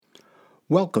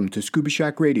Welcome to Scuba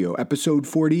Shack Radio, episode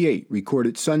 48,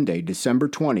 recorded Sunday, December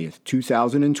 20th,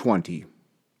 2020.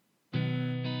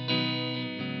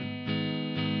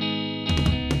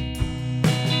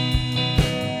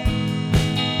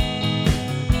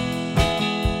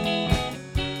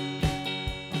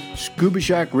 Scuba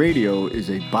Shack Radio is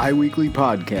a bi-weekly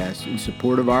podcast in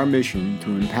support of our mission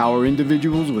to empower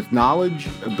individuals with knowledge,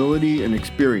 ability, and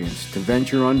experience to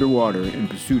venture underwater in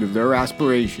pursuit of their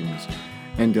aspirations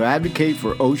and to advocate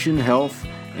for ocean health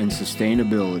and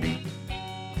sustainability.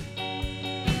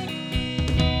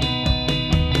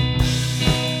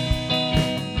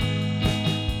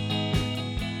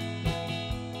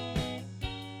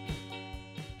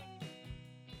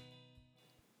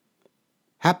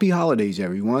 Happy holidays,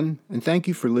 everyone, and thank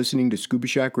you for listening to Scuba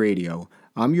Shack Radio.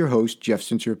 I'm your host, Jeff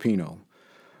Cincerpino.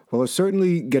 Well, it's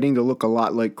certainly getting to look a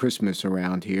lot like Christmas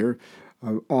around here.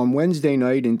 On Wednesday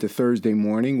night into Thursday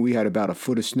morning, we had about a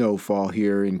foot of snow fall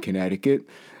here in Connecticut.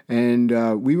 And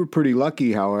we were pretty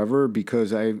lucky, however,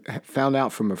 because I found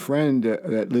out from a friend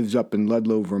that lives up in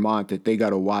Ludlow, Vermont, that they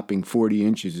got a whopping 40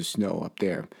 inches of snow up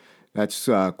there. That's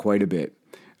quite a bit.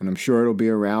 And I'm sure it'll be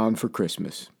around for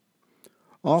Christmas.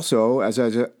 Also, as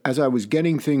I was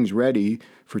getting things ready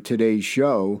for today's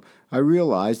show, I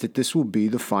realized that this will be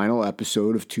the final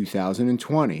episode of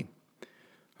 2020.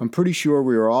 I'm pretty sure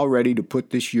we are all ready to put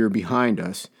this year behind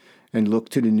us and look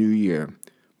to the new year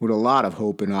with a lot of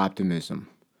hope and optimism.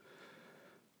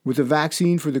 With the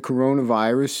vaccine for the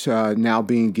coronavirus now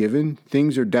being given,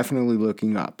 things are definitely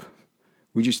looking up.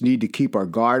 We just need to keep our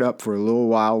guard up for a little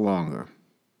while longer.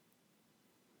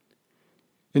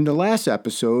 In the last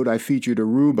episode, I featured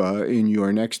Aruba in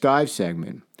Your Next Dive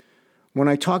segment. When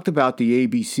I talked about the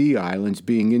ABC Islands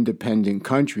being independent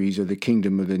countries of the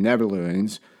Kingdom of the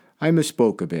Netherlands, I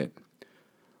misspoke a bit.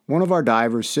 One of our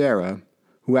divers, Sarah,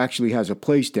 who actually has a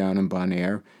place down in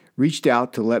Bonaire, reached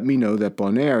out to let me know that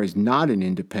Bonaire is not an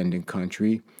independent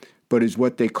country, but is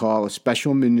what they call a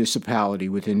special municipality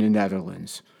within the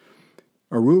Netherlands.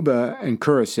 Aruba and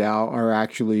Curacao are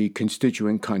actually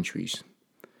constituent countries.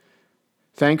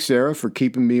 Thanks, Sarah, for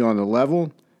keeping me on the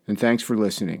level, and thanks for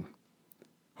listening.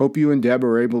 Hope you and Deb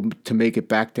are able to make it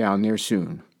back down there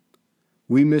soon.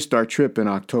 We missed our trip in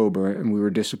October, and we were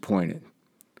disappointed.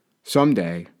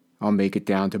 Someday, I'll make it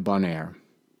down to Bonaire.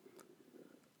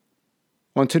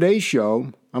 On today's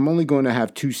show, I'm only going to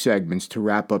have 2 segments to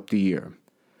wrap up the year.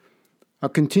 I'll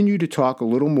continue to talk a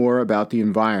little more about the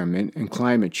environment and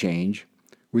climate change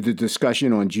with a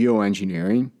discussion on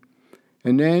geoengineering,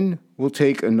 and then we'll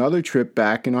take another trip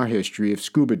back in our history of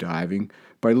scuba diving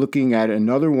by looking at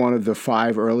another one of the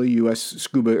 5 early U.S.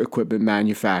 scuba equipment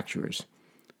manufacturers,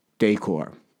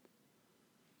 Dacor.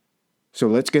 So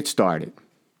let's get started.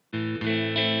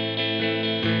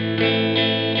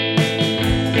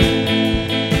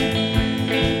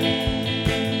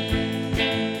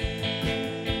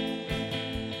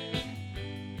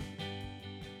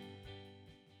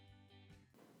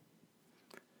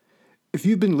 If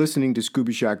you've been listening to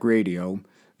Scuba Shack Radio,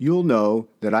 you'll know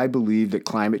that I believe that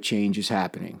climate change is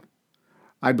happening.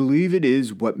 I believe it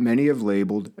is what many have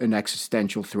labeled an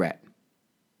existential threat.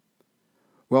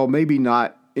 Well, maybe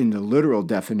not in the literal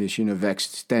definition of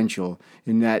existential,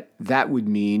 in that would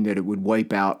mean that it would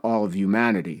wipe out all of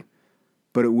humanity,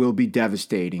 but it will be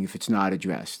devastating if it's not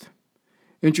addressed.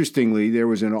 Interestingly, there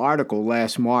was an article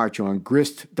last March on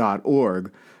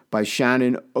grist.org by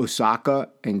Shannon Osaka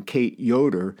and Kate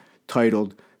Yoder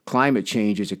titled, "Climate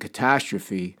Change is a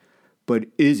Catastrophe, but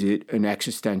is it an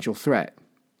existential threat?"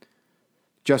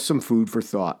 Just some food for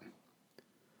thought.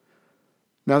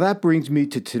 Now that brings me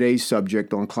to today's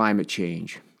subject on climate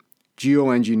change,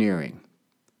 geoengineering.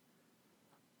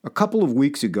 A couple of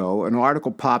weeks ago, an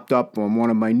article popped up on one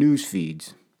of my news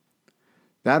feeds.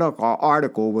 That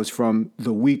article was from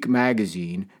The Week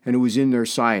magazine, and it was in their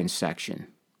science section.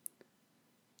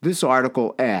 This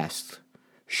article asked,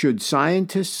 should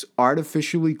scientists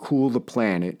artificially cool the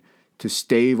planet to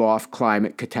stave off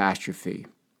climate catastrophe?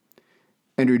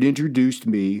 And it introduced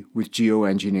me with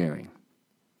geoengineering.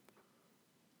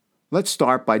 Let's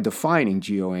start by defining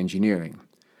geoengineering.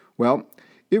 Well,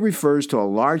 it refers to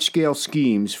large-scale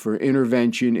schemes for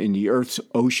intervention in the Earth's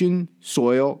ocean,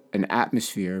 soil, and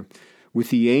atmosphere with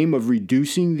the aim of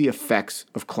reducing the effects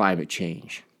of climate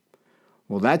change.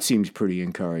 Well, that seems pretty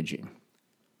encouraging.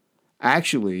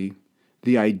 Actually,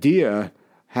 the idea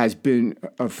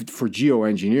for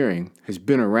geoengineering has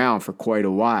been around for quite a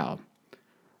while.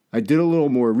 I did a little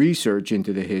more research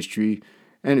into the history,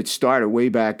 and it started way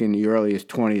back in the earliest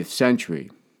 20th century.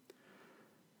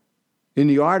 In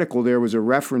the article, there was a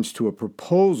reference to a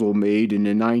proposal made in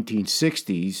the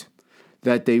 1960s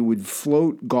that they would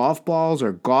float golf balls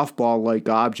or golf ball-like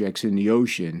objects in the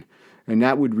ocean, and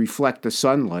that would reflect the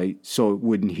sunlight so it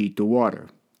wouldn't heat the water.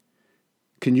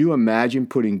 Can you imagine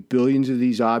putting billions of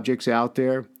these objects out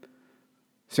there?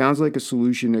 Sounds like a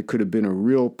solution that could have been a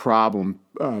real problem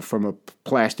from a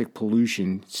plastic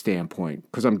pollution standpoint,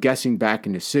 because I'm guessing back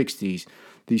in the 60s,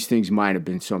 these things might have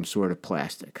been some sort of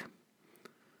plastic.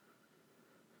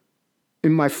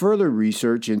 In my further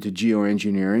research into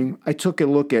geoengineering, I took a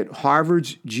look at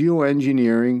Harvard's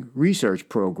geoengineering research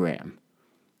program.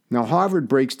 Now, Harvard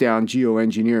breaks down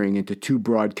geoengineering into two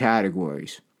broad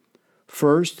categories.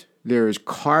 First, there is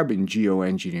carbon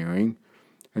geoengineering,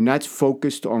 and that's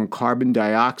focused on carbon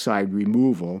dioxide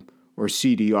removal, or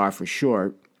CDR for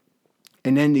short.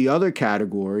 And then the other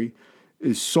category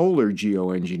is solar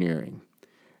geoengineering,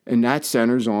 and that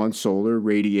centers on solar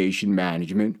radiation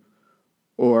management,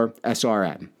 or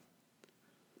SRM.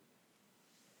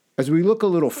 As we look a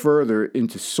little further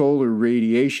into solar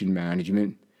radiation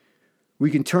management,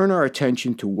 we can turn our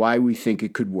attention to why we think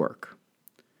it could work.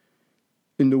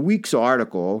 In the Week's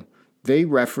article, they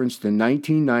referenced the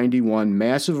 1991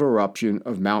 massive eruption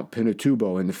of Mount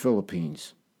Pinatubo in the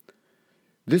Philippines.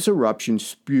 This eruption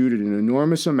spewed an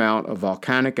enormous amount of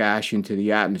volcanic ash into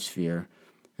the atmosphere,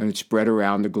 and it spread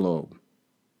around the globe.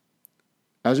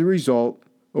 As a result,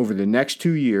 over the next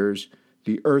 2 years,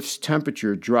 the Earth's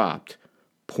temperature dropped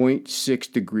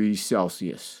 0.6 degrees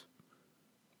Celsius.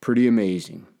 Pretty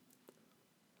amazing.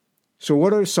 So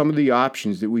what are some of the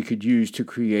options that we could use to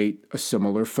create a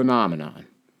similar phenomenon?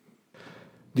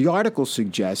 The article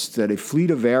suggests that a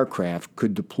fleet of aircraft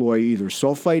could deploy either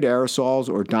sulfite aerosols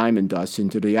or diamond dust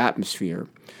into the atmosphere,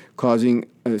 causing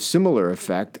a similar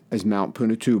effect as Mount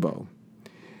Pinatubo.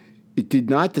 It did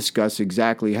not discuss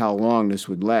exactly how long this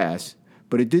would last,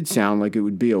 but it did sound like it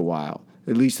would be a while,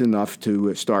 at least enough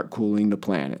to start cooling the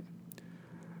planet.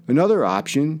 Another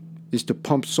option is to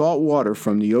pump salt water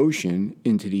from the ocean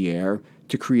into the air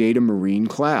to create a marine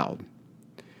cloud.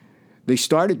 They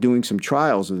started doing some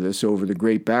trials of this over the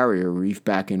Great Barrier Reef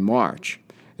back in March,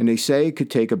 and they say it could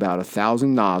take about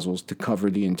 1,000 nozzles to cover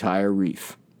the entire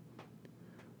reef.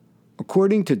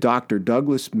 According to Dr.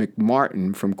 Douglas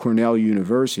McMartin from Cornell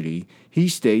University, he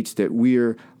states that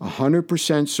we're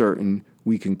 100% certain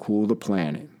we can cool the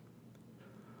planet.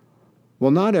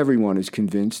 While not everyone is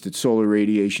convinced that solar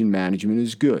radiation management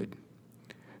is good,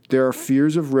 there are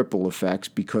fears of ripple effects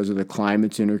because of the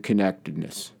climate's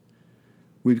interconnectedness.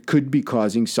 We could be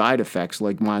causing side effects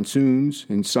like monsoons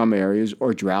in some areas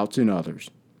or droughts in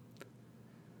others.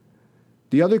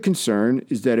 The other concern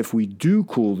is that if we do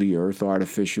cool the Earth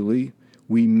artificially,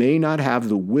 we may not have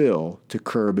the will to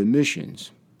curb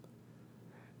emissions.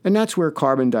 And that's where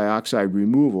carbon dioxide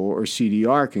removal, or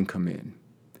CDR, can come in.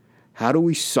 How do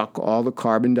we suck all the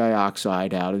carbon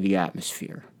dioxide out of the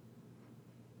atmosphere?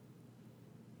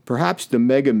 Perhaps the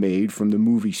Mega Maid from the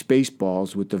movie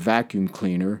Spaceballs with the vacuum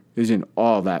cleaner isn't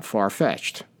all that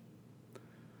far-fetched.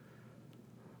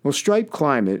 Well, Stripe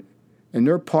Climate, and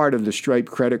they're part of the Stripe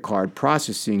credit card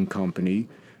processing company,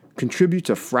 contributes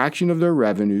a fraction of their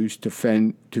revenues to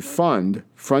fund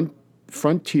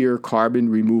frontier carbon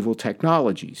removal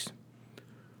technologies.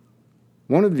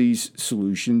 One of these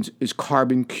solutions is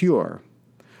Carbon Cure,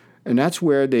 and that's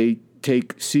where they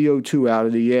take CO2 out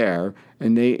of the air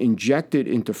and they inject it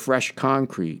into fresh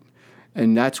concrete,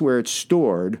 and that's where it's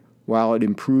stored while it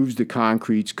improves the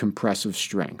concrete's compressive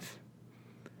strength.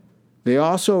 They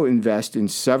also invest in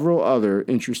several other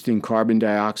interesting carbon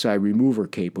dioxide remover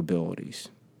capabilities.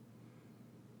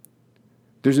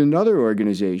 There's another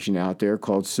organization out there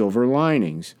called Silver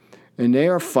Linings, and they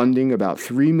are funding about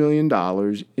 $3 million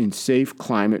in safe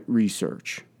climate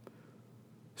research.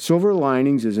 Silver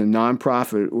Linings is a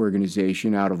nonprofit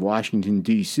organization out of Washington,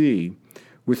 D.C.,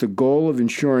 with a goal of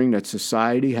ensuring that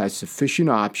society has sufficient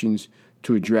options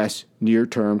to address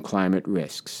near-term climate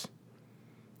risks.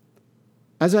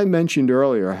 As I mentioned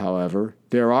earlier, however,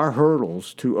 there are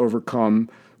hurdles to overcome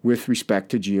with respect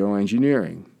to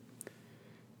geoengineering.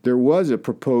 There was a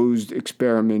proposed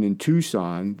experiment in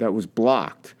Tucson that was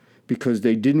blocked because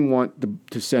they didn't want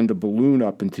to send a balloon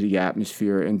up into the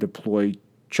atmosphere and deploy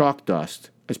chalk dust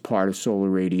as part of solar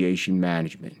radiation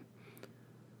management.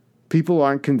 People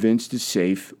aren't convinced it's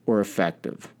safe or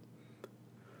effective.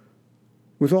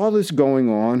 With all this going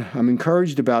on, I'm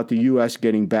encouraged about the U.S.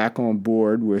 getting back on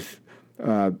board with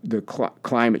the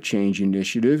climate change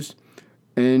initiatives.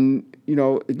 And,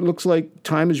 it looks like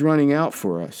time is running out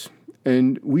for us.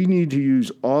 And we need to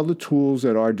use all the tools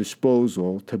at our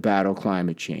disposal to battle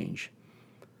climate change.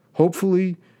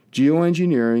 Hopefully,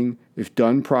 geoengineering, if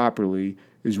done properly,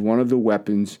 is one of the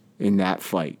weapons in that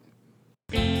fight.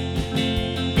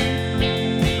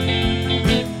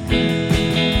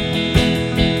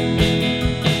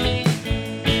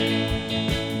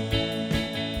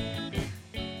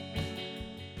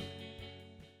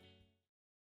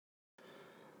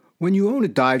 When you own a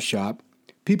dive shop,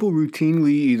 people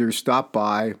routinely either stop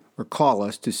by or call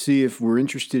us to see if we're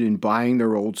interested in buying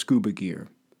their old scuba gear.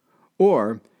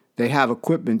 Or they have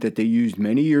equipment that they used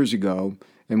many years ago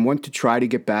and want to try to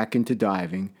get back into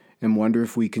diving and wonder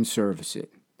if we can service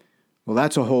it. Well,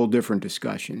 that's a whole different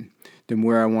discussion than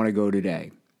where I want to go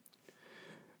today.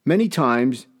 Many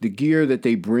times, the gear that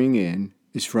they bring in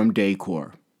is from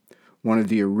Dacor, one of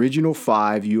the original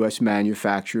 5 U.S.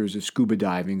 manufacturers of scuba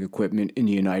diving equipment in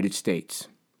the United States.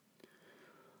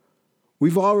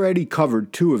 We've already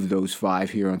covered 2 of those 5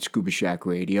 here on Scuba Shack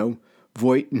Radio,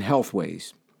 Voit and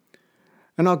Healthways.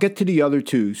 And I'll get to the other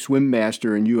 2, Swim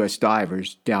Master and U.S.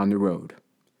 Divers, down the road.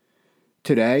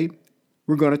 Today,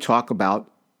 we're going to talk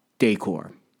about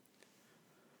Dacor.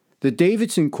 The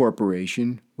Davidson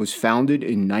Corporation was founded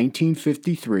in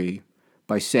 1953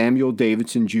 by Samuel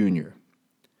Davidson Jr.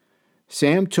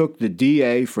 Sam took the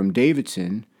DA from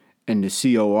Davidson and the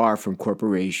COR from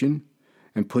Corporation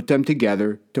and put them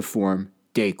together to form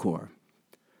Dacor.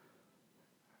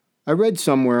 I read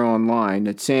somewhere online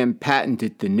that Sam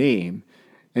patented the name,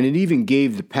 and it even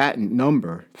gave the patent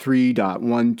number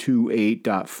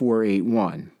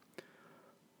 3.128.481.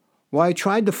 Well, I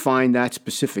tried to find that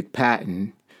specific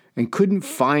patent and couldn't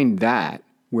find that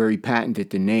where he patented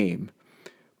the name,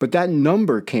 but that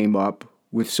number came up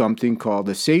with something called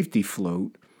a safety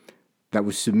float that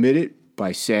was submitted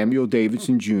by Samuel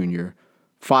Davidson Jr.,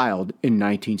 filed in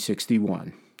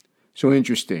 1961. So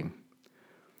interesting.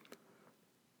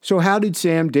 So how did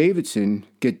Sam Davidson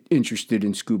get interested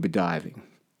in scuba diving?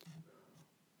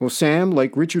 Well, Sam,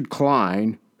 like Richard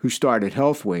Klein, who started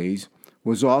Healthways,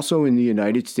 was also in the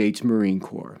United States Marine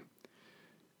Corps.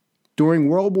 During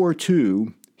World War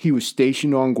II, he was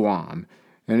stationed on Guam,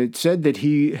 and it said that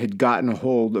he had gotten a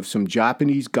hold of some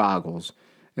Japanese goggles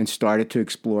and started to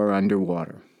explore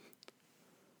underwater.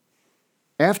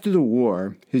 After the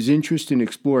war, his interest in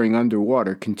exploring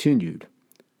underwater continued.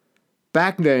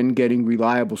 Back then, getting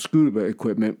reliable scuba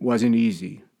equipment wasn't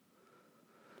easy.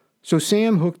 So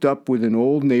Sam hooked up with an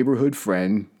old neighborhood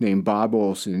friend named Bob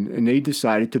Olson, and they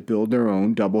decided to build their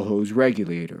own double hose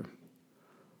regulator.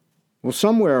 Well,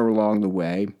 somewhere along the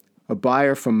way, a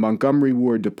buyer from Montgomery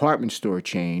Ward department store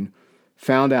chain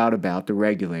found out about the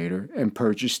regulator and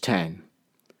purchased 10.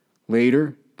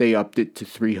 Later, they upped it to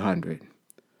 300.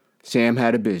 Sam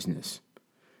had a business.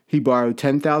 He borrowed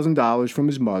 $10,000 from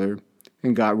his mother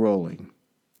and got rolling.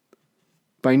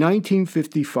 By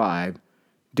 1955,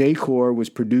 Dacor was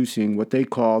producing what they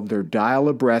called their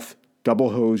dial-a-breath double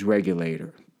hose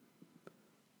regulator.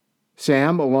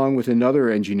 Sam, along with another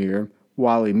engineer,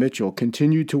 Wally Mitchell,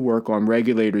 continued to work on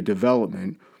regulator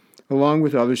development, along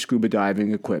with other scuba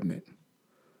diving equipment.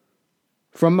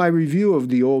 From my review of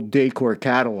the old Dacor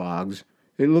catalogs,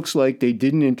 it looks like they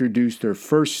didn't introduce their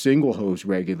first single-hose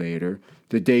regulator,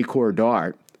 the Dacor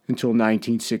Dart, until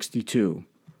 1962,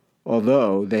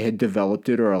 although they had developed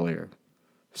it earlier.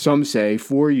 Some say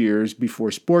 4 years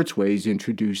before Sportsways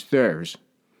introduced theirs.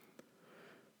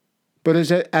 But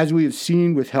as we have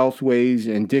seen with Healthways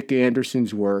and Dick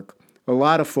Anderson's work, a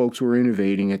lot of folks were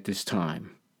innovating at this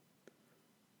time.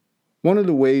 One of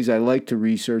the ways I like to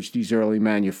research these early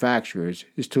manufacturers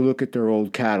is to look at their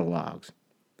old catalogs.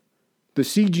 The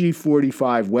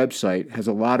CG45 website has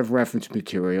a lot of reference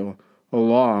material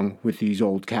along with these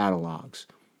old catalogs.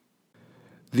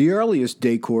 The earliest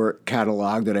Dacor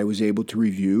catalog that I was able to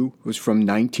review was from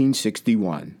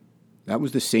 1961. That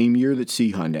was the same year that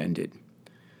Sea Hunt ended.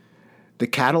 The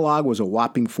catalog was a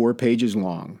whopping 4 pages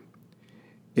long.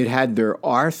 It had their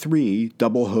R3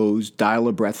 double hose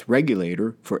dial-a-breath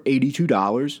regulator for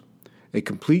 $82, a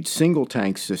complete single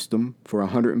tank system for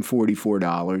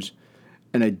 $144,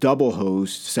 and a double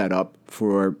hose setup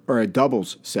a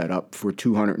doubles setup for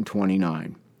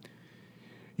 $229.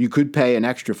 You could pay an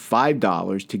extra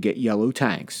 $5 to get yellow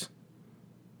tanks.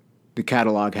 The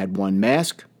catalog had 1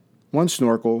 mask, 1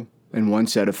 snorkel, and 1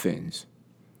 set of fins.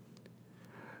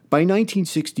 By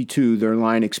 1962, their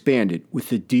line expanded with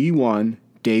the D1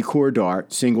 Dacor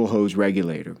Dart single hose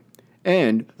regulator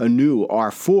and a new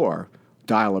R4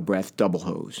 dial-a-breath double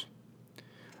hose.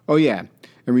 Oh yeah,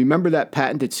 and remember that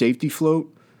patented safety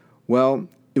float? Well,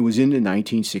 it was in the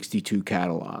 1962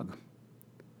 catalog.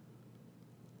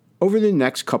 Over the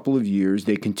next couple of years,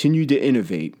 they continued to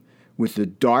innovate with the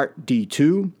Dart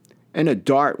D2 and a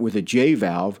Dart with a J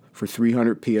valve for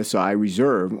 300 psi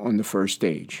reserve on the first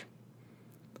stage.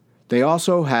 They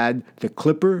also had the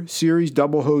Clipper series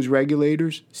double hose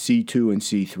regulators, C2 and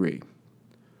C3.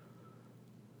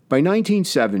 By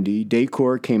 1970,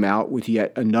 Dacor came out with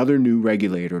yet another new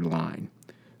regulator line,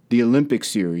 the Olympic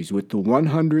series with the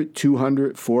 100,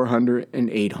 200, 400, and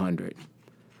 800.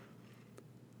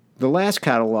 The last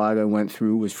catalog I went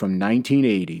through was from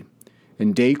 1980,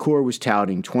 and Dacor was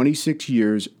touting 26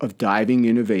 years of diving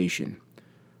innovation,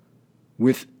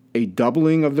 with a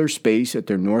doubling of their space at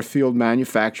their Northfield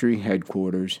manufacturing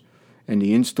headquarters and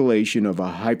the installation of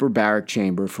a hyperbaric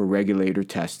chamber for regulator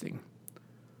testing.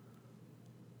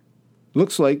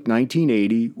 Looks like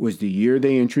 1980 was the year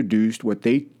they introduced what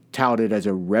they touted as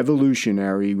a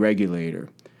revolutionary regulator,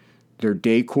 their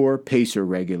Dacor Pacer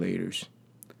regulators.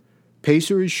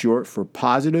 Pacer is short for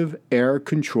Positive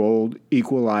Air-Controlled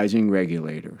Equalizing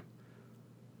Regulator.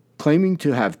 Claiming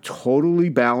to have totally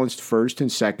balanced first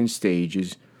and second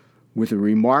stages with a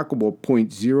remarkable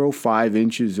 0.05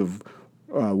 inches of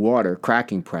water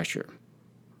cracking pressure.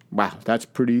 Wow, that's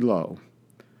pretty low.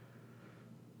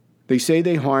 They say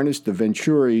they harnessed the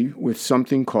Venturi with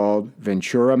something called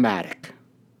Ventura-Matic.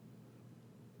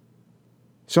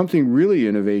 Something really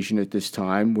innovation at this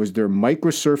time was their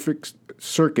microcircuit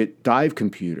dive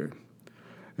computer.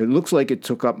 It looks like it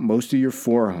took up most of your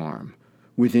forearm,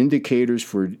 with indicators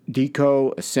for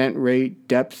deco, ascent rate,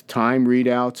 depth, time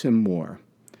readouts, and more.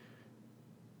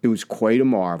 It was quite a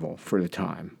marvel for the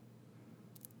time.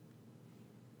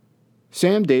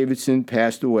 Sam Davidson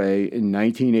passed away in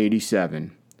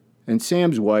 1987, and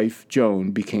Sam's wife,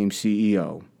 Joan, became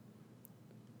CEO.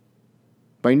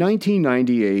 By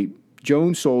 1998,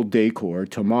 Joan sold Dacor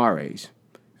to Mares,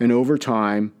 and over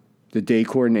time, the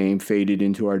Dacor name faded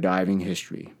into our diving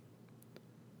history.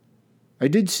 I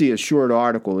did see a short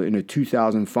article in a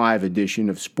 2005 edition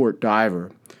of Sport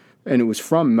Diver, and it was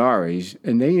from Mares,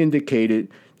 and they indicated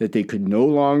that they could no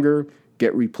longer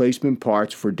get replacement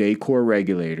parts for Dacor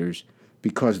regulators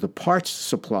because the parts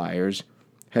suppliers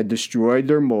had destroyed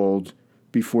their molds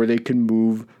before they could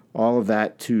move all of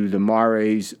that to the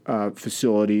Mares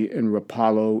facility in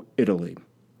Rapallo, Italy.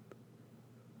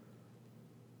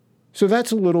 So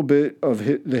that's a little bit of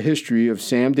the history of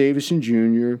Sam Davidson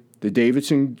Jr., the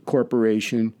Davidson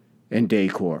Corporation, and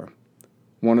Dacor,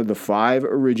 one of the 5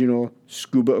 original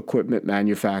scuba equipment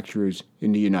manufacturers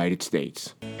in the United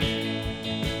States.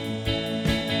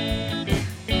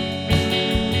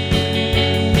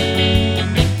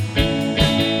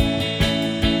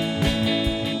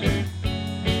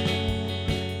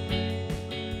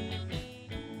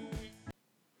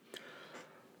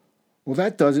 Well,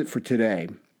 that does it for today,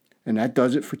 and that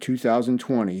does it for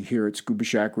 2020 here at Scuba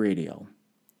Shack Radio.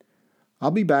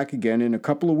 I'll be back again in a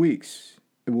couple of weeks.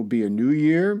 It will be a new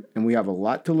year, and we have a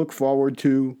lot to look forward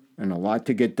to and a lot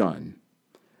to get done.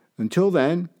 Until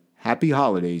then, happy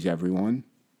holidays, everyone.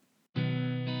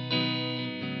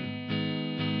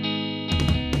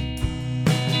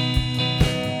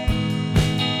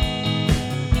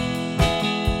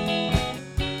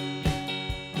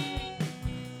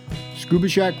 Scuba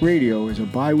Shack Radio is a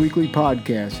bi-weekly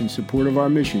podcast in support of our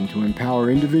mission to empower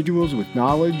individuals with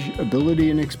knowledge, ability,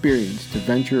 and experience to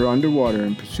venture underwater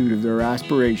in pursuit of their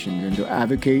aspirations and to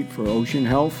advocate for ocean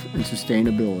health and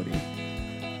sustainability.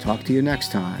 Talk to you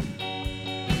next time.